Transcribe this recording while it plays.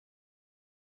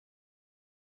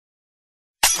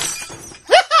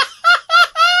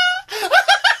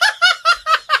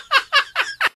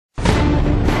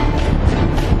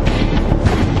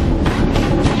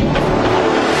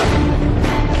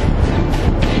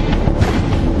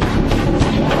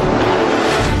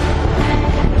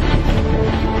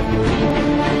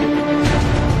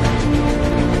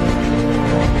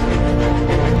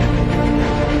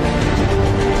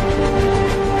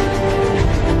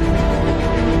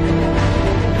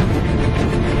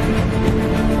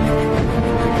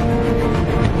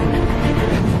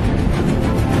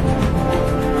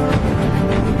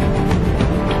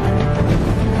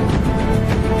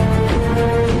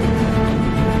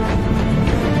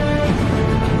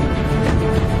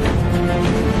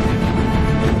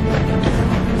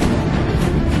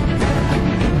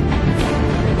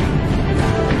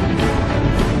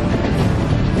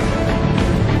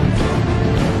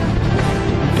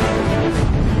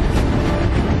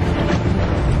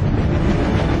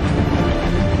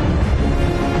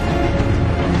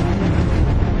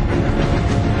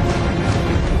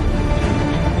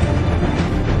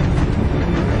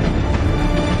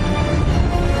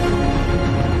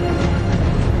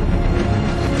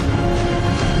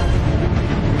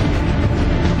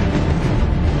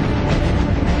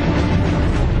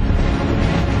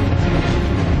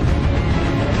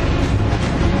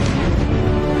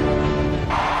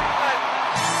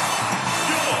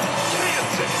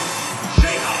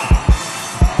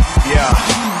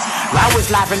I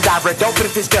was live and direct, don't put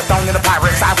a fist up on in the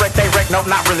pirates. I wreck, they wreck, no,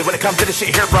 not really. When it comes to the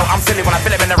shit here, bro, I'm silly when I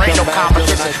feel it, man, there ain't no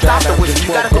competition. Stop the whiskey,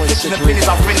 you gotta go get your opinions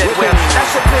off in that well.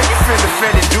 That's your pill, you feel it,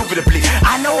 feel indubitably.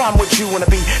 I know I'm what you wanna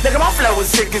be. Nigga, my flow is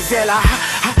sick as hell.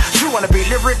 You wanna be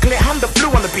lyrically, I'm the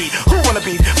blue on the beat. Who wanna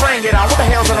be? Bring it on. What the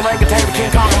hell's on the orangutan with King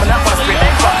Kong? I'm enough on the street, they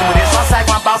ain't fucking with it. So I sack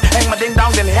my boss, hang my ding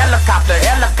dong, then helicopter.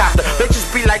 Bitches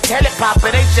be like telepopper,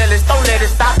 they jealous, don't let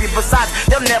it stop you. Besides,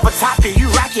 they'll never top you. You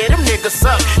rock it, them niggas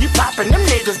suck. You poppin', them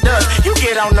niggas does. You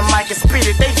get on the mic and spit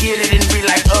it, they get it and be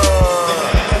like,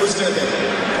 What's good, man?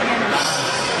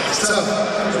 It's tough,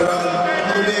 but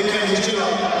I'm a big Kansas City.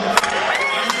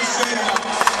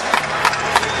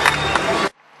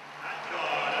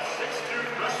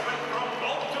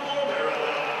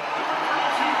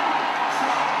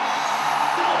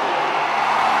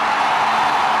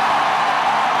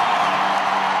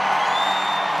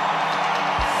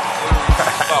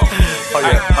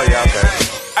 Oh yeah, okay.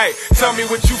 Hey, tell me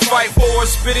what you fight for,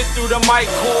 spit it through the mic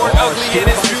cord. Ugly and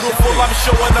it's beautiful, I'm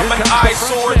showing them an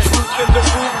eyesore. Truth in the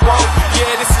root, bro,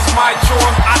 yeah, this is my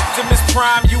chore. Optimus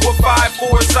Prime, you a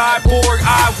 5'4" cyborg.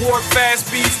 I wore fast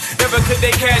beats, never could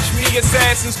they catch me.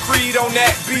 Assassin's Creed on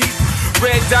that beat.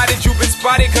 Red dotted, you been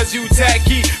spotted cause you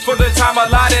tacky. For the time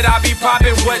allotted, I be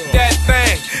popping what that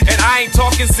thing. And I ain't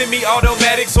talking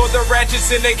semi-automatics or the ratchets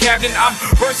in the cabinet. I'm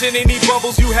bursting any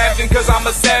bubbles you having cause I'm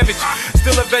a savage.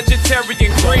 Still a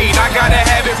vegetarian green, I gotta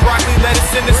have it. Broccoli,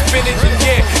 lettuce, and the spinach, and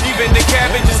yeah, even the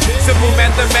cabbages. Simple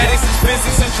mathematics is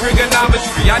physics and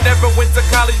trigonometry. I never went to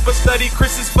college but studied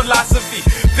Chris's philosophy.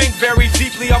 Think very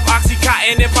deeply of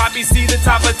Oxycontin and Poppy C. The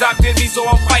top adopted me, so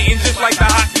I'm fighting just like the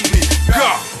hockey league.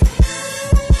 Go!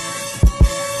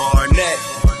 Barnett.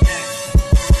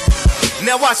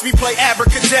 Now watch me play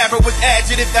abracadabra with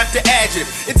adjective after adjective.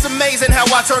 It's amazing how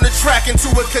I turn a track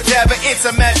into a cadaver. It's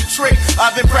a magic trick.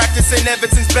 I've been practicing ever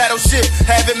since Battleship.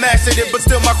 Haven't mastered it, but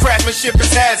still my craftsmanship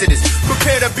is hazardous.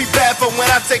 Prepare to be bad for when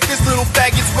I take this little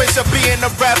baggage wish of being a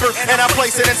rapper and I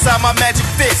place it inside my magic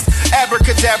fist.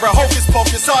 Abracadabra, hocus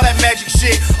pocus, all that magic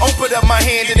shit. Open up my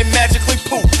hand and it magically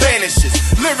poof, vanishes.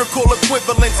 Lyrical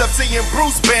equivalent of seeing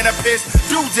Bruce Banner piss.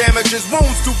 Do damages,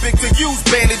 wounds too big to use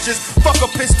bandages. Fuck a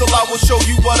pistol, I will show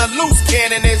you what a loose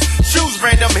cannon is. Choose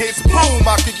random hits, boom,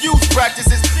 I could use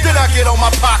practices. Then I get on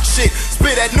my pop shit,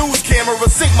 spit at news camera,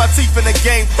 sink my teeth in the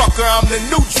game, fucker, I'm the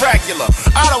new Dracula.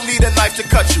 I don't need a knife to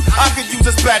cut you, I could use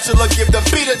a spatula. Give the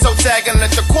beat a toe tag and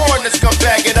let the coroners come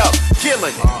bag it up.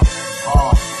 Killing it.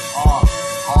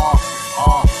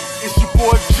 It's your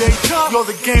boy J-Top. Yo,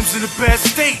 the game's in a bad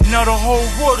state, now the whole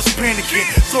world is panicking.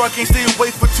 So I can't stay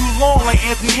away for too long like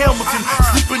Anthony Hamilton.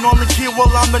 Sleeping on the kid while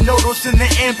I'm the notice in the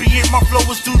ambient. My flow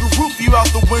is through the roof, you out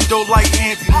the window like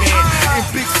Handyman. In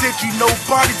big city,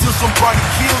 nobody till somebody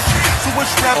kills you. So which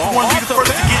rapper wanna be the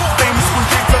first to get famous when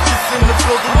J-Top is in the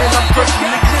building and I'm crushing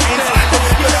niggas' ends? No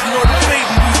discussion or debate,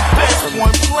 we the best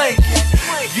one playing.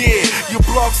 Yeah, your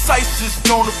blog sites just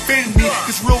don't offend me.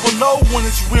 It's real will know when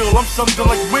it's real. I'm something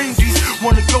like Wendy's.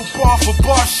 Wanna go bar for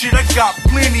bar shit, I got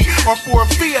plenty. Or for a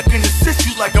fee, I can assist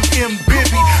you like I'm M.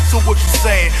 Bibby. So what you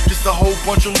saying? Just a whole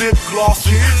bunch of lip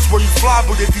glossing. Swear you fly,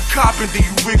 but if you copping, then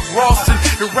you Rick Rossing.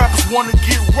 The rappers wanna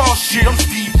get raw shit, I'm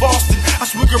Steve Austin. I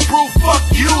swig a brew, fuck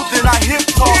you, then I hip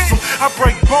toss them. I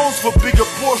break bones for bigger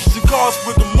portions and cars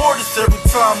for the mortars every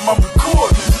time I'm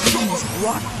recording.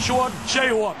 Rock, short,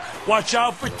 jaywalk. Watch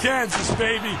out for Kansas,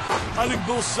 baby. I think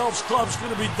Bill Self's club's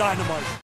gonna be dynamite.